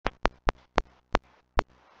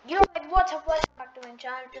Yo guys, what's up? Welcome back to my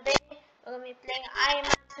channel. Today we're gonna be playing I Am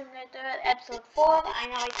Simulator episode 4. I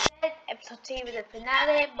know I said episode 3 with the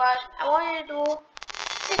finale, but I wanted to do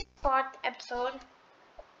 6-part episode.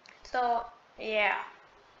 So yeah.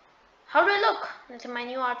 How do I look? This is my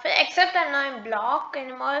new outfit. Except I'm not in block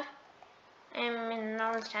anymore. I'm in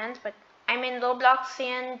normal stance, but I'm in Roblox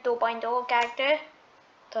 2.0 character.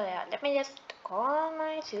 So yeah, let me just go on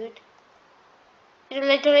my suit. It's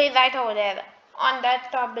literally right over there on that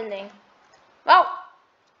top building. Wow!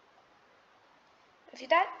 See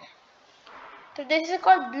that? So this is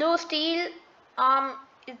called blue steel.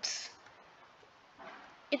 It's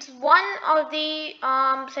one of the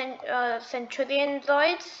Centurion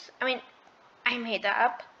droids. I made that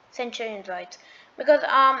up, Centurion droids, because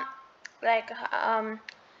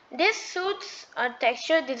this suit's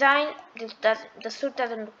texture design. The suit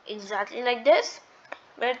doesn't look exactly like this,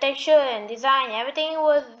 but texture and design, everything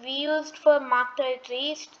was reused for Mark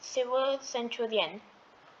 33 Civil Centurion.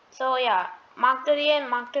 So yeah, Mark 33 and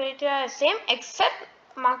Mark 33 are the same, except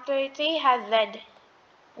Mark 33 has red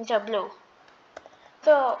instead of blue.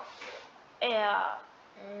 So yeah.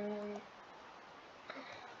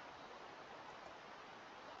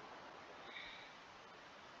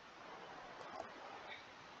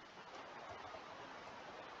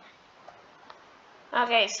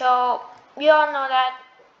 Okay, so we all know that,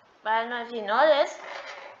 but I don't know if you know this.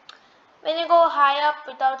 When you go high up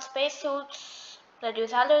without spacesuits,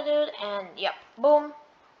 reduce altitude, and yep, boom.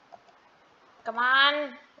 Come on.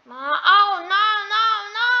 Come on. Oh no, no,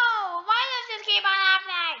 no! Why does this keep on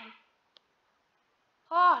happening?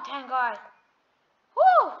 Oh, thank God.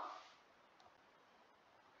 Woo!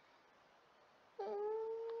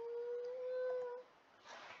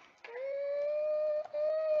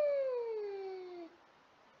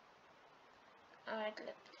 Alright,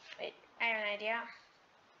 wait, I have an idea.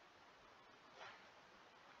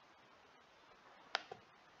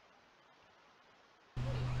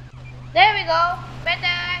 There we go,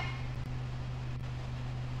 better.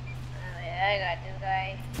 Oh yeah, I got this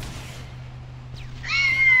guy.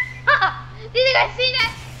 Did you guys see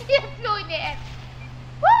that? He just flew in the air.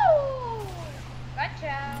 Woo!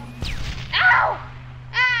 Gotcha. Ow!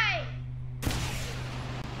 Hey!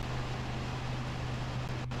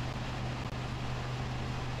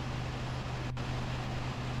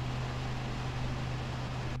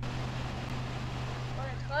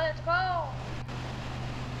 Let's go, let's go.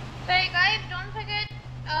 So guys, don't forget,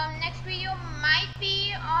 next video might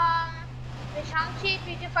be the Shang-Chi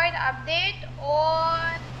Future Fight update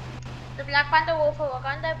or the Black Panther War for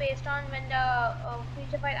Wakanda based on when the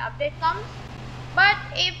Future Fight update comes. But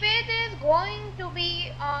if it is going to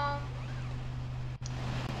be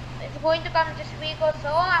it's going to come this week or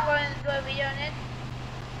so, I'm going to do a video on it.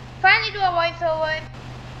 Finally do a voiceover.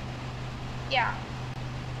 Yeah.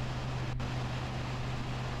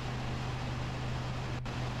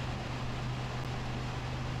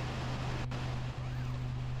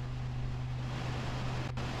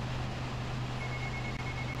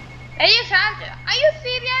 Are you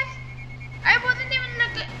serious? I wasn't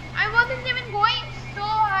even going so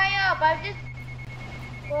high up. I'm just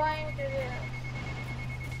going to this.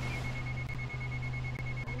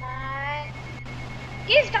 Come on.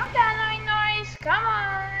 Please stop that annoying noise. Come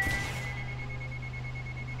on.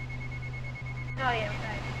 Oh yeah,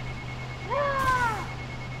 right. Ah.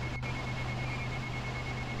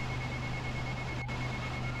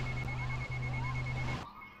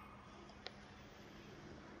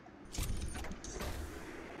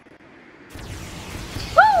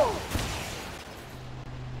 Woo!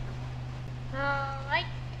 Alright.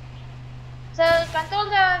 So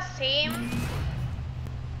controls are same.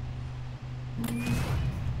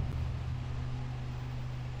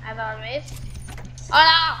 As always. Oh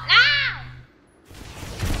no! No!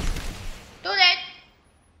 Too late.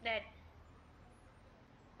 Dead.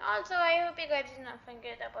 Also, I hope you guys did not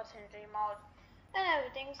forget about Centurion mode and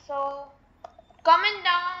everything. So, comment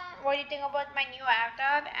down what you think about my new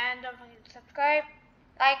avatar, and don't forget to subscribe,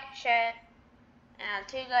 like, share, and I'll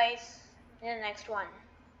see you guys in the next one.